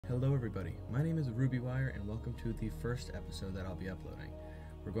Hello everybody, my name is RubyWire and welcome to the first episode that I'll be uploading.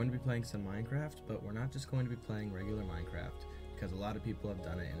 We're going to be playing some Minecraft, but we're not just going to be playing regular Minecraft, because a lot of people have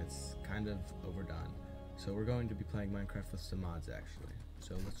done it and it's kind of overdone. So we're going to be playing Minecraft with some mods actually.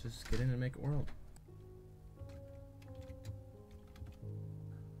 So let's just get in and make a world.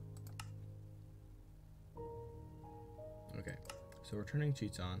 Okay, so we're turning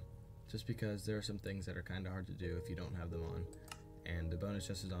cheats on, just because there are some things that are kind of hard to do if you don't have them on. And the bonus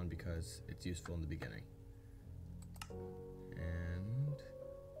chest is on because it's useful in the beginning. And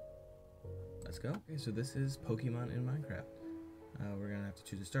let's go. Okay, so this is Pokemon in Minecraft. We're gonna have to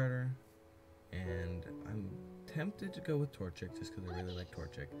choose a starter, and I'm tempted to go with Torchic just because I really like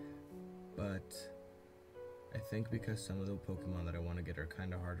Torchic. But I think because some of the Pokemon that I want to get are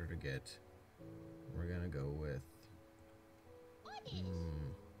kind of harder to get, we're gonna go with.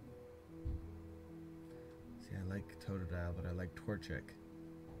 See, I like Totodile, but I like Torchic.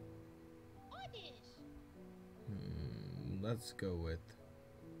 Let's go with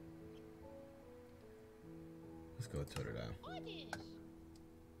Totodile.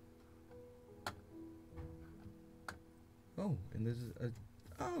 Oh, and this is a.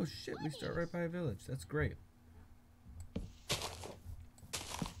 Oh shit! We start right by a village. That's great.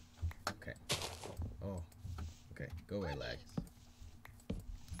 Okay. Oh. Okay. Go away, lag.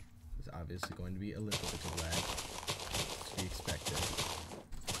 There's obviously going to be a little bit of lag to be expected.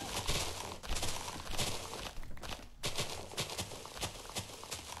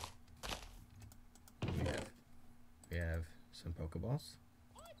 We have some Pokeballs,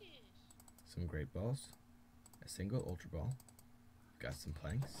 some Great Balls, a single Ultra Ball, got some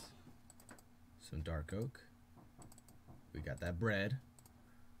planks, some Dark Oak, we got that bread,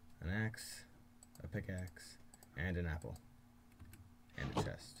 an axe, a pickaxe, and an apple, and a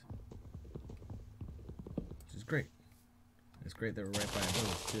chest. Which is great. It's great that we're right by a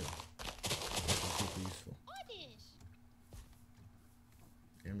village too. That's super useful.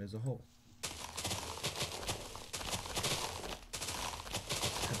 And there's a hole.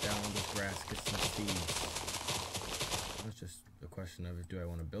 Cut down all this grass, get some seeds. That's just a question of, do I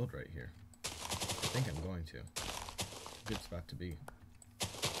want to build right here? I think I'm going to. It's a good spot to be.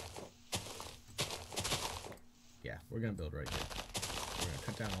 Yeah, we're gonna build right here. We're gonna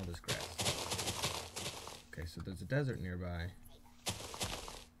cut down all this grass. Okay, so there's a desert nearby.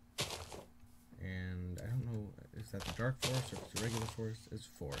 And I don't know, is that the dark forest or if it's a regular forest? It's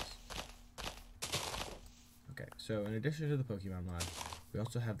forest. Okay, so in addition to the Pokemon mod, we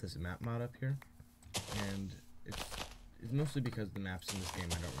also have this map mod up here. And it's mostly because the maps in this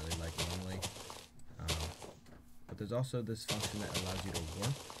game I don't really like normally. But there's also this function that allows you to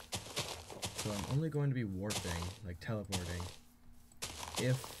warp. So I'm only going to be warping, like teleporting,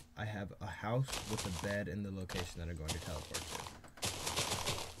 if I have a house with a bed in the location that I'm going to teleport to.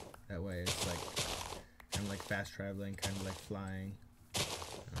 That way it's like, I'm like fast traveling, kind of like flying.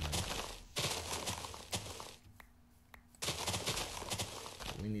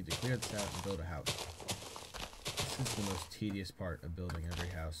 We need to clear this out and build a house. This is the most tedious part of building every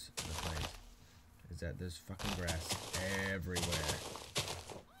house in the plains, is that there's fucking grass everywhere.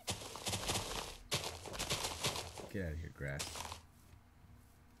 Get out of here, grass.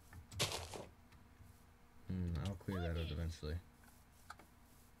 I'll clear that out eventually.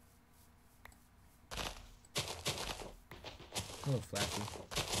 Hello, Flashy.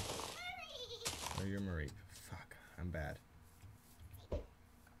 Oh, you're Marie. Fuck, I'm bad.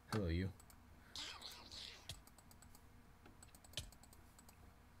 Hello, you.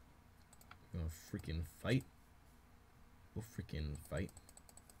 You wanna freaking fight? We'll freaking fight.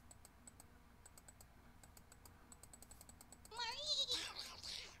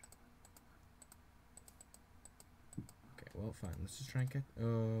 Well, fine. Let's just try and catch. Oh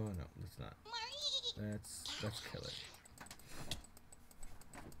no, let's not. Let's kill it.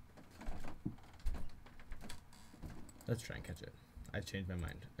 Let's try and catch it. I've changed my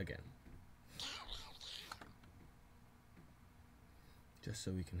mind again. Just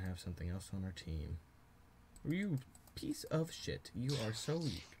so we can have something else on our team. You piece of shit! You are so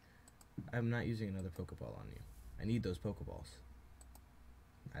weak. I'm not using another Pokeball on you. I need those Pokeballs.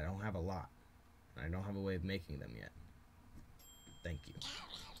 I don't have a lot. I don't have a way of making them yet. Thank you.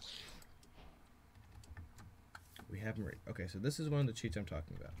 We have Marie. Okay, so this is one of the cheats I'm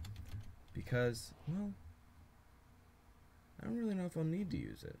talking about. Because, well, I don't really know if I'll need to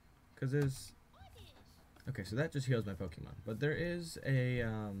use it. Because there's... Okay, so that just heals my Pokemon. But there is a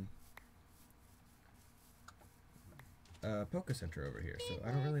Poke Center over here. So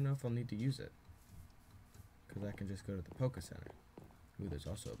I don't really know if I'll need to use it. Because I can just go to the Poke Center. Ooh, there's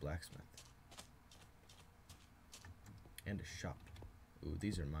also a blacksmith. And a shop. Ooh,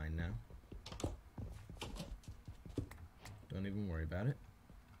 these are mine now. Don't even worry about it.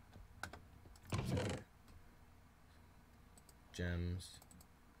 Gems.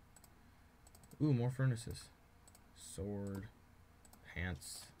 Ooh, more furnaces. Sword.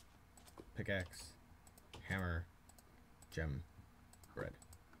 Pants. Pickaxe. Hammer. Gem. Bread.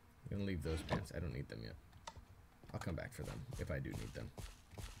 I'm gonna leave those pants. I don't need them yet. I'll come back for them if I do need them.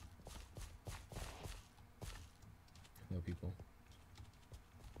 Hello, people.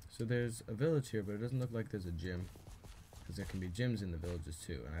 So there's a village here, but it doesn't look like there's a gym. Because there can be gyms in the villages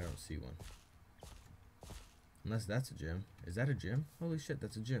too, and I don't see one. Unless that's a gym. Is that a gym? Holy shit,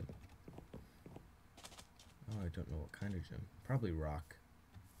 that's a gym. Oh, I don't know what kind of gym. Probably rock.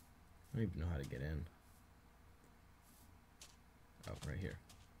 I don't even know how to get in. Oh, right here.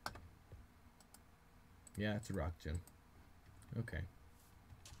 Yeah, it's a rock gym. Okay.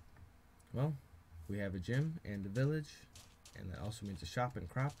 Well, we have a gym and a village, and that also means a shop and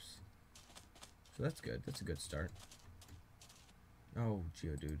crops. So that's good. That's a good start. Oh,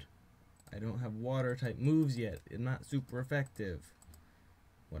 Geodude. I don't have water type moves yet. It's not super effective.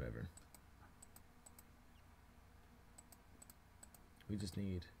 Whatever. We just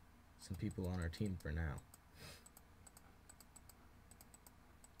need some people on our team for now.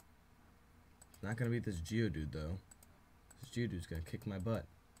 It's not gonna be this Geodude though. This Geodude's gonna kick my butt.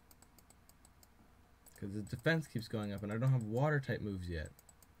 Because the defense keeps going up and I don't have water type moves yet.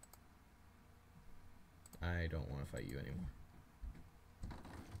 I don't want to fight you anymore.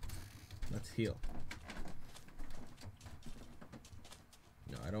 Let's heal.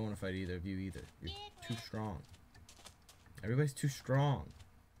 No, I don't want to fight either of you either. You're too strong. Everybody's too strong.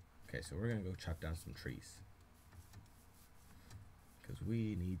 Okay, so we're gonna go chop down some trees. Because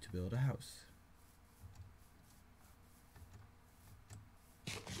we need to build a house.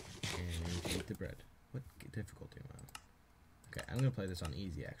 And eat the bread. What difficulty am I on? Okay, I'm gonna play this on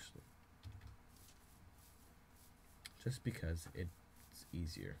easy actually. Just because it's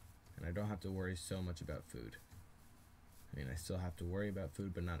easier. And I don't have to worry so much about food. I mean, I still have to worry about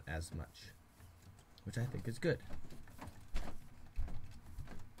food, but not as much. Which I think is good.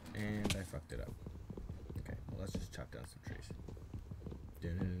 And I fucked it up. Okay, well let's just chop down some trees.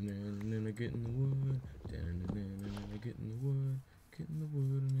 Get in the wood. Get in the wood. Get in the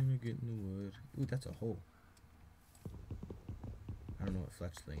wood, and then I get in the wood. Ooh, that's a hole. I don't know what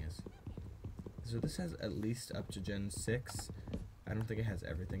fletchling is. So this has at least up to Gen 6. I don't think it has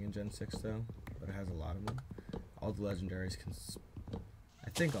everything in Gen 6 though, but it has a lot of them. All the legendaries can... I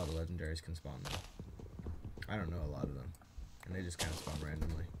think all the legendaries can spawn them. I don't know a lot of them. And they just kind of spawn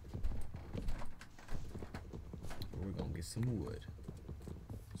randomly. But we're gonna get some wood.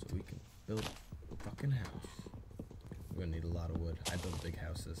 So we can build a fucking house. We're gonna need a lot of wood. I build big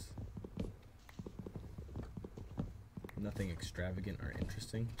houses. Nothing extravagant or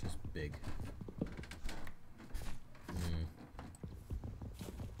interesting, just big.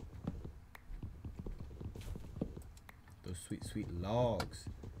 Those sweet, sweet logs.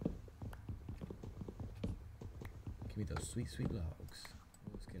 Give me those sweet, sweet logs.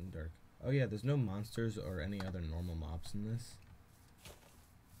 Oh, it's getting dark. Oh yeah, there's no monsters or any other normal mobs in this.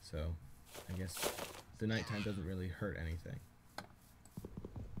 So, I guess the nighttime doesn't really hurt anything.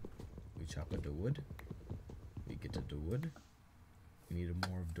 We chop up the wood. We get to the wood. We need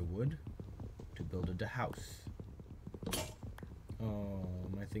more of the wood to build a house. Oh,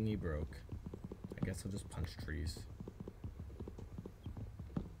 my thingy broke. I guess I'll just punch trees.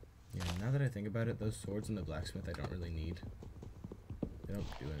 Yeah, now that I think about it, those swords in the blacksmith I don't really need. They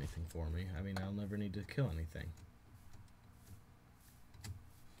don't do anything for me. I mean, I'll never need to kill anything.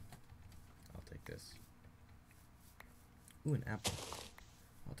 I'll take this. Ooh, an apple.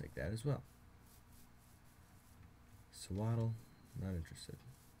 I'll take that as well. Swaddle, not interested.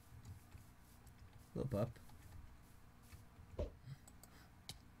 Little pup.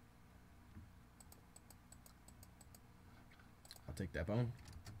 I'll take that bone.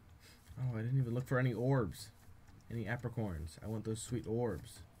 Oh, I didn't even look for any orbs. Any apricorns. I want those sweet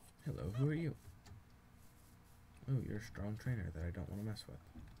orbs. Hello, who are you? Oh, you're a strong trainer that I don't want to mess with.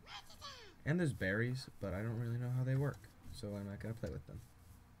 And there's berries, but I don't really know how they work. So I'm not going to play with them.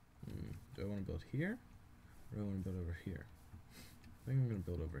 Do I want to build here? Or do I want to build over here? I think I'm going to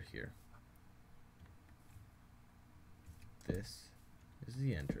build over here. This is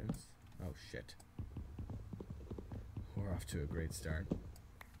the entrance. Oh, shit. We're off to a great start.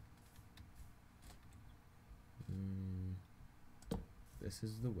 This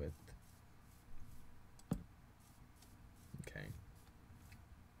is the width. Okay.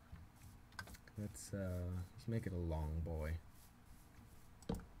 Let's make it a long boy.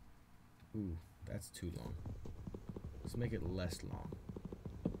 Ooh, that's too long. Let's make it less long.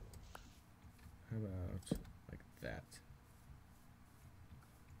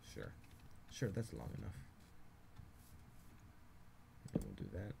 Sure, that's long enough. And we'll do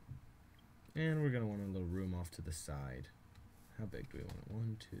that. And we're going to want a little room off to the side. How big do we want it?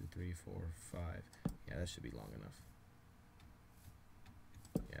 1, 2, 3, 4, 5. Yeah, that should be long enough.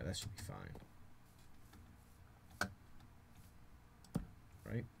 Yeah, that should be fine.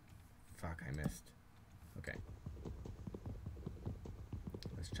 Right? Fuck, I missed. Okay.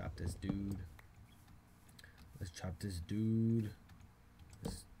 Let's chop this dude. Let's chop this dude.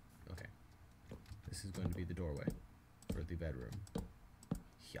 Okay. This is going to be the doorway for the bedroom.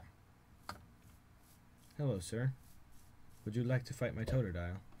 Yeah. Hello, sir. Would you like to fight my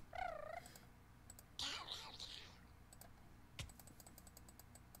Totodile?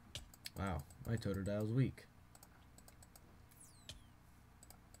 Wow, my Totodile's weak.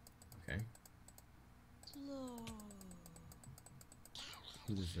 Okay.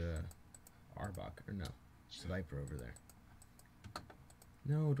 Who's Arbok? Or no, it's Viper over there.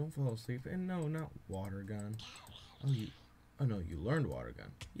 No, don't fall asleep. And no, not water gun. Oh no, you learned water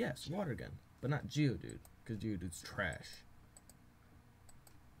gun. Yes, water gun, but not Geodude, because Geodude's trash.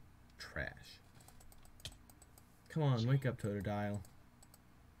 Trash. Come on, wake up, Totodile.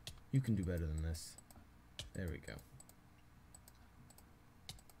 You can do better than this. There we go.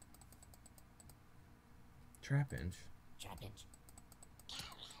 Trapinch. Trapinch.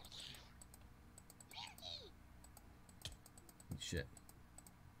 Shit.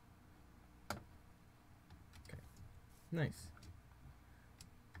 Okay. Nice.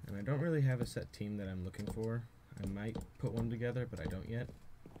 And I don't really have a set team that I'm looking for. I might put one together, but I don't yet.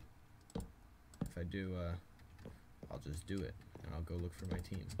 If I do, I'll just do it. And I'll go look for my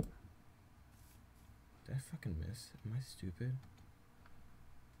team. Did I fucking miss? Am I stupid?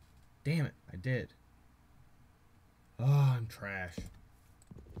 Damn it, I did. Oh, I'm trash.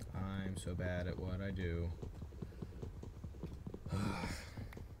 I'm so bad at what I do.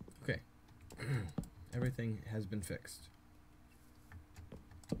 Okay. Everything has been fixed.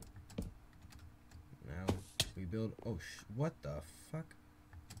 Now we build... Oh, what the fuck?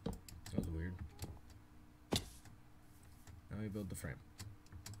 That was weird. Now we build the frame.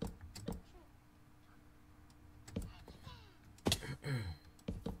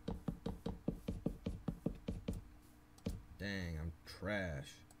 Dang, I'm trash.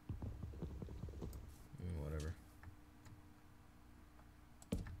 Whatever.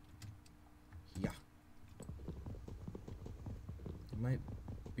 Yeah. It might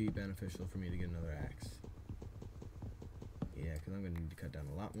be beneficial for me to get another axe. Yeah, because I'm going to need to cut down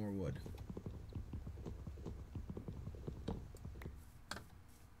a lot more wood.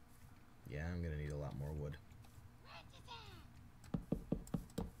 Yeah, I'm going to need a lot more wood.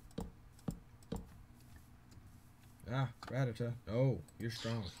 Ah, Rattata. Oh, you're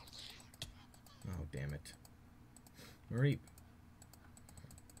strong. Oh, damn it. Mareep.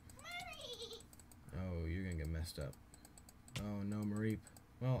 Oh, you're gonna get messed up. Oh, no, Mareep.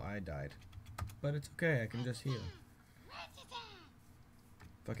 Well, I died. But it's okay, I can just heal.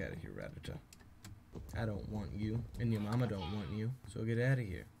 Fuck out of here, Rattata. I don't want you, and your mama don't want you, so get out of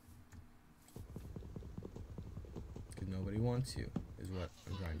here. Because nobody wants you, is what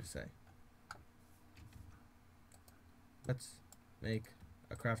I'm trying to say. Let's make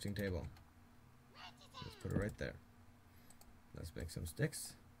a crafting table. Let's put it right there. Let's make some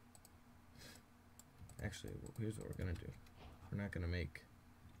sticks. Actually, here's what we're gonna do. We're not gonna make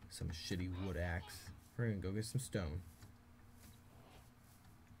some shitty wood axe. We're gonna go get some stone.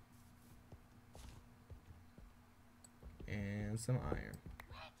 And some iron.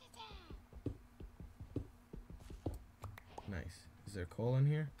 Nice. Is there coal in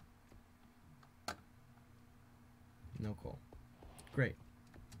here? No coal. Great.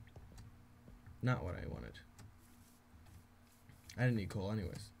 Not what I wanted. I didn't need coal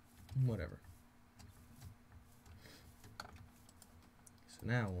anyways. Whatever. So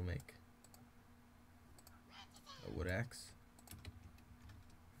now we'll make a wood axe.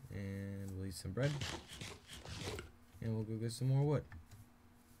 And we'll eat some bread. And we'll go get some more wood.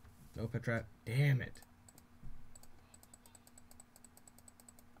 No pet trap. Damn it.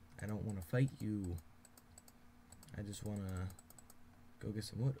 I don't want to fight you. I just want to go get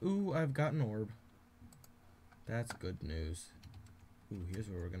some wood. Ooh, I've got an orb. That's good news. Ooh, here's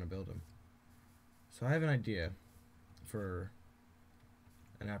where we're going to build them. So I have an idea for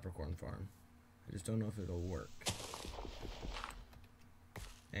an apricorn farm. I just don't know if it'll work.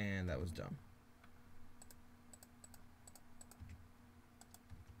 And that was dumb.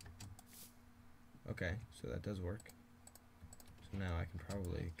 Okay, so that does work. So now I can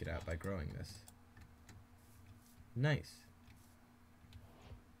probably get out by growing this. Nice.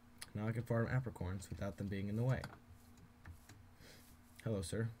 Now I can farm apricorns without them being in the way. Hello,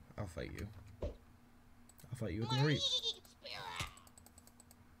 sir. I'll fight you. fight you with more ease.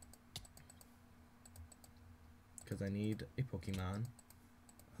 Because I need a Pokemon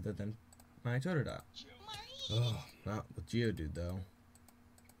other than my Totodile. Oh, not with Geodude though.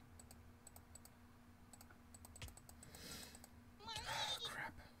 Oh,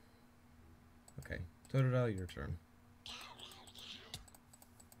 crap. Okay, Totodile, your turn.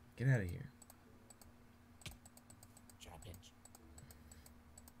 Get out of here.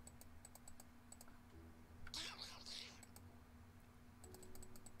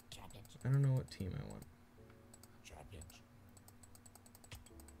 I don't know what team I want.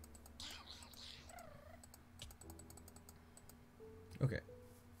 Okay.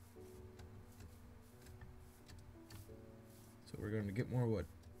 So we're going to get more wood.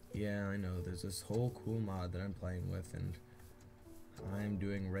 Yeah, I know. There's this whole cool mod that I'm playing with, and I'm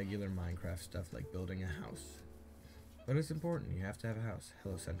doing regular Minecraft stuff like building a house. But it's important. You have to have a house.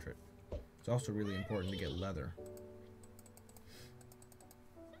 Hello, Centrit. It's also really important to get leather.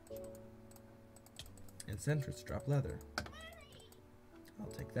 And Centrits drop leather. I'll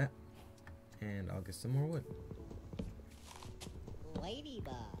take that. And I'll get some more wood.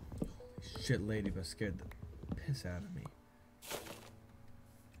 Ladybug. Holy shit, Ladybug scared the piss out of me.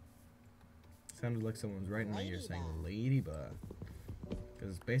 Sounded like someone was right in my ear saying Ladybug.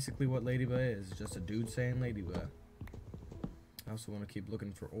 Because basically what Ladybug is just a dude saying Ladybug. I also want to keep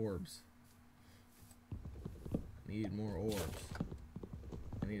looking for orbs. I need more orbs.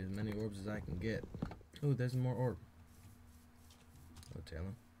 I need as many orbs as I can get. Oh, there's more orb. Oh,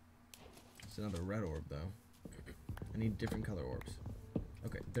 Taylor. It's another red orb, though. I need different color orbs.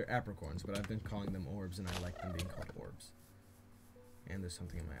 Okay, they're apricorns, but I've been calling them orbs, and I like them being called orbs. And there's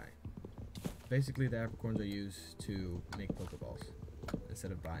something in my eye. Basically, the apricorns are used to make Pokeballs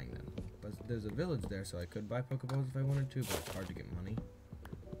instead of buying them. But there's a village there, so I could buy Pokeballs if I wanted to, but it's hard to get money.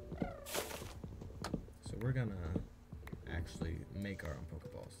 So we're gonna actually make our own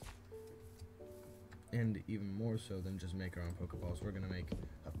Pokeballs. And even more so than just make our own Pokeballs, we're gonna make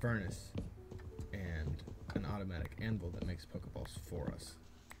a furnace and an automatic anvil that makes Pokeballs for us.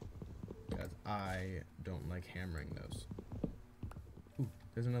 Because I don't like hammering those. Ooh,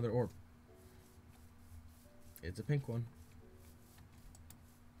 there's another orb. It's a pink one.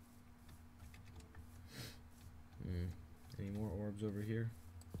 Any more orbs over here?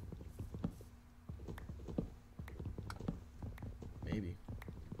 Maybe.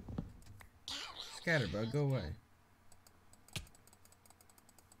 Scatterbug, go away.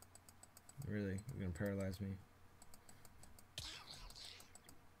 Really? You're gonna paralyze me?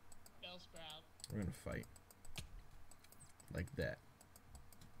 We're gonna fight. Like that.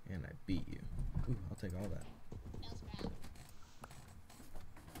 And I beat you. Ooh, I'll take all that.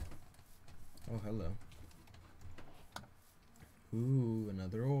 Oh, hello. Ooh,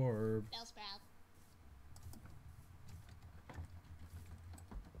 another orb.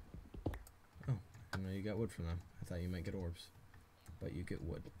 Oh, I know you got wood from them. I thought you might get orbs. But you get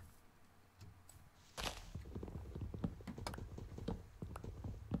wood.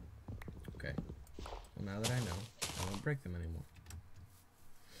 Okay. Well, now that I know, I won't break them anymore.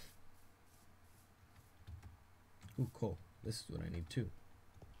 Ooh, coal. This is what I need too.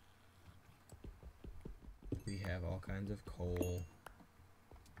 We have all kinds of coal.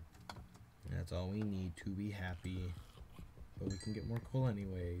 That's all we need to be happy. But we can get more coal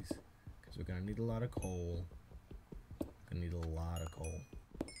anyways, because we're gonna need a lot of coal. Gonna need a lot of coal.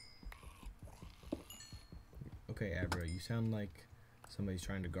 Okay, Abra, you sound like somebody's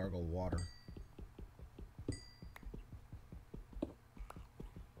trying to gargle water.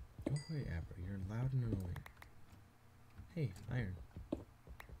 Go away, Abra. You're loud and annoying. Hey, iron.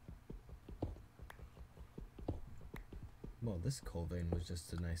 Well, this coal vein was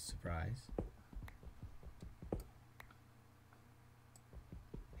just a nice surprise.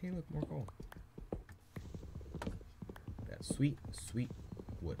 Hey, look, more coal. That sweet, sweet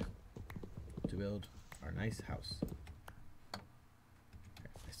wood to build our nice house.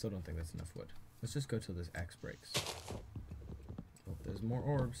 Okay, I still don't think that's enough wood. Let's just go till this axe breaks. Oh, there's more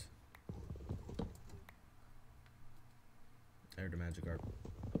orbs. There's the magic orb.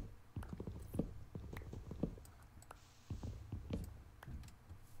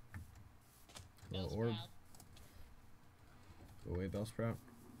 Hello, orb. Go away, Bellsprout.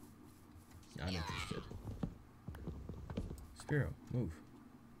 I'm interested. Spearow, move.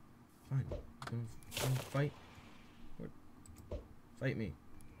 Fine. Don't fight. What? Fight me.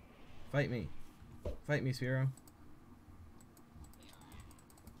 Fight me. Fight me, Spearow.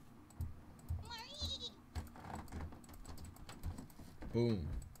 Boom.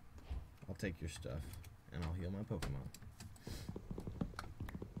 I'll take your stuff, and I'll heal my Pokemon.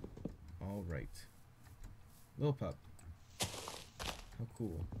 Alright. Little pup. How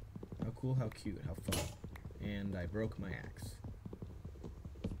cool. How cool, how cute, how fun. And I broke my axe.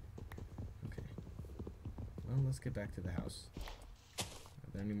 Okay. Well, let's get back to the house.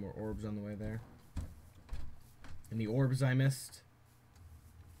 Are there any more orbs on the way there? Any orbs I missed?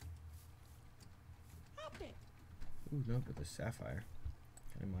 Ooh, no, but there's sapphire.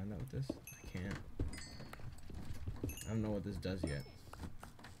 Can I mine that with this? I can't. I don't know what this does yet.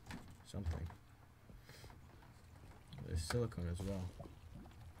 Something. There's silicone as well.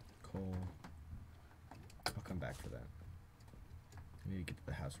 Coal. I'll come back for that. I need to get to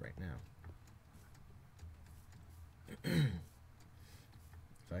the house right now. If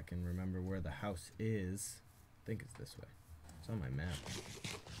I can remember where the house is. I think it's this way. It's on my map.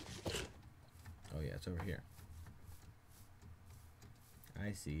 Oh yeah, it's over here.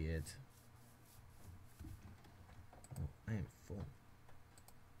 I see it. Oh, I am full.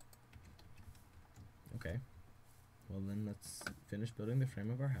 Okay. Well then let's finish building the frame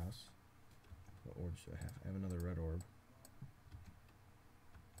of our house. What orbs do I have? I have another red orb.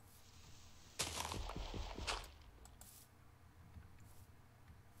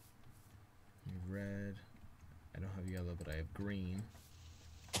 I have red. I don't have yellow, but I have green.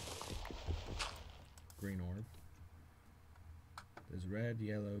 Green orb. There's red,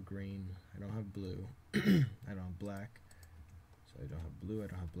 yellow, green. I don't have blue. I don't have black. So I don't have blue, I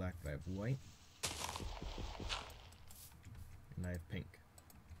don't have black, but I have white. And I have pink.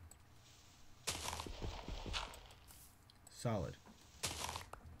 Solid.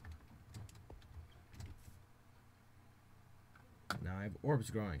 Now I have orbs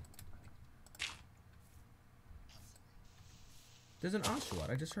growing. There's an Oshawott,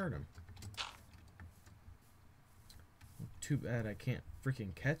 I just heard him. Too bad I can't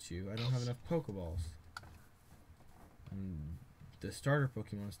freaking catch you. I don't have enough Pokeballs. And the starter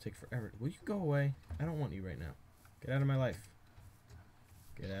Pokemons take forever. Will you go away? I don't want you right now. Get out of my life.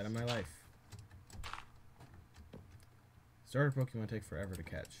 Get out of my life. Starter Pokemon take forever to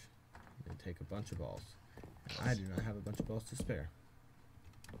catch. They take a bunch of balls. And I do not have a bunch of balls to spare.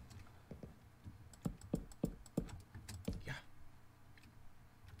 Yeah.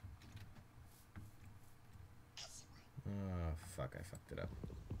 Oh, fuck, I fucked it up.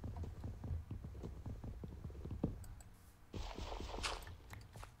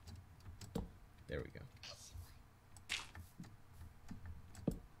 There we go.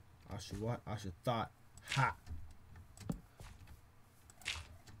 Oshawott, Oshawott, ha!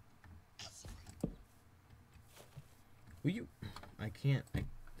 Will you? I can't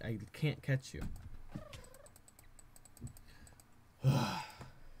catch you.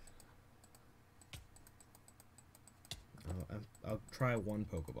 I'll try one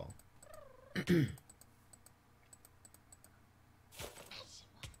Pokeball.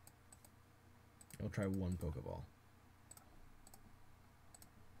 I'll try one Pokeball.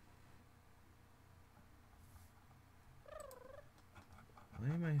 Why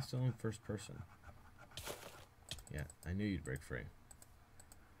am I still in first person? Yeah, I knew you'd break free.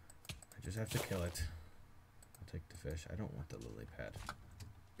 I just have to kill it. I'll take the fish. I don't want the lily pad.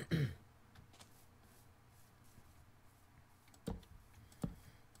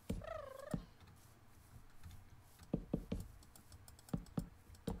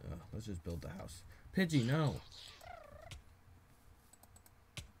 Let's just build the house. Pidgey, no!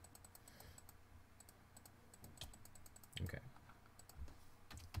 Okay.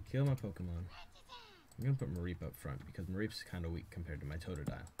 Kill my Pokemon. I'm gonna put Mareep up front because Mareep's kind of weak compared to my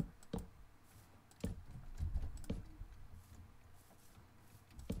Totodile.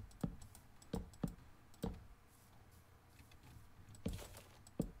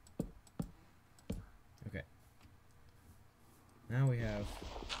 Okay. Now we have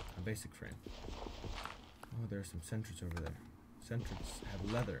a basic frame. Oh, there are some Sentrets over there. Sentrets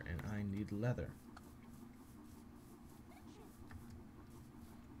have leather, and I need leather.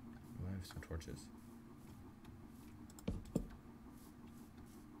 Oh, I have some torches.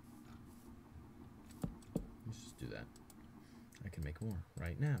 Let's just do that. I can make more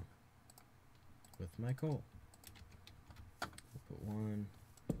right now with my coal. We'll put one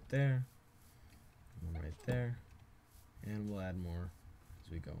right there, one right there, and we'll add more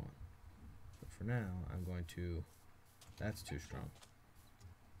as we go on. But for now, I'm going to... That's too strong.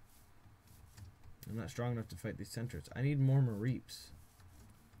 I'm not strong enough to fight these Sentrets. I need more Mareeps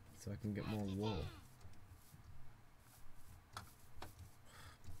so I can get more wool.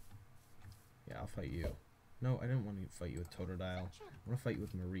 Yeah, I'll fight you. No, I didn't want to fight you with Totodile. I want to fight you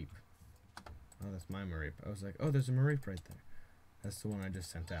with Mareep. Oh, that's my Mareep. I was like, oh, there's a Mareep right there. That's the one I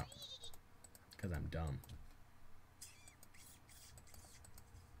just sent out. Because I'm dumb.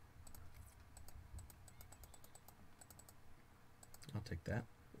 I'll take that.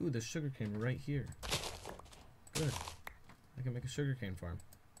 Ooh, there's sugarcane right here. Good. I can make a sugarcane farm.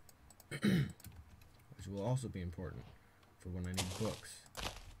 Which will also be important for when I need books.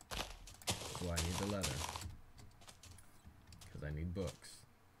 That's why I need the leather. Because I need books.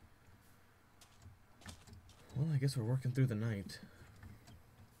 Well, I guess we're working through the night.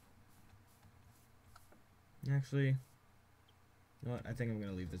 Actually, you know what? I think I'm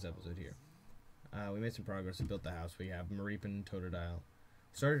going to leave this episode here. We made some progress. We built the house. We have Mareep and Totodile.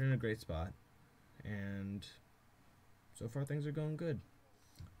 Started in a great spot. And so far things are going good.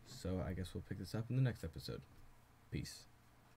 So I guess we'll pick this up in the next episode. Peace.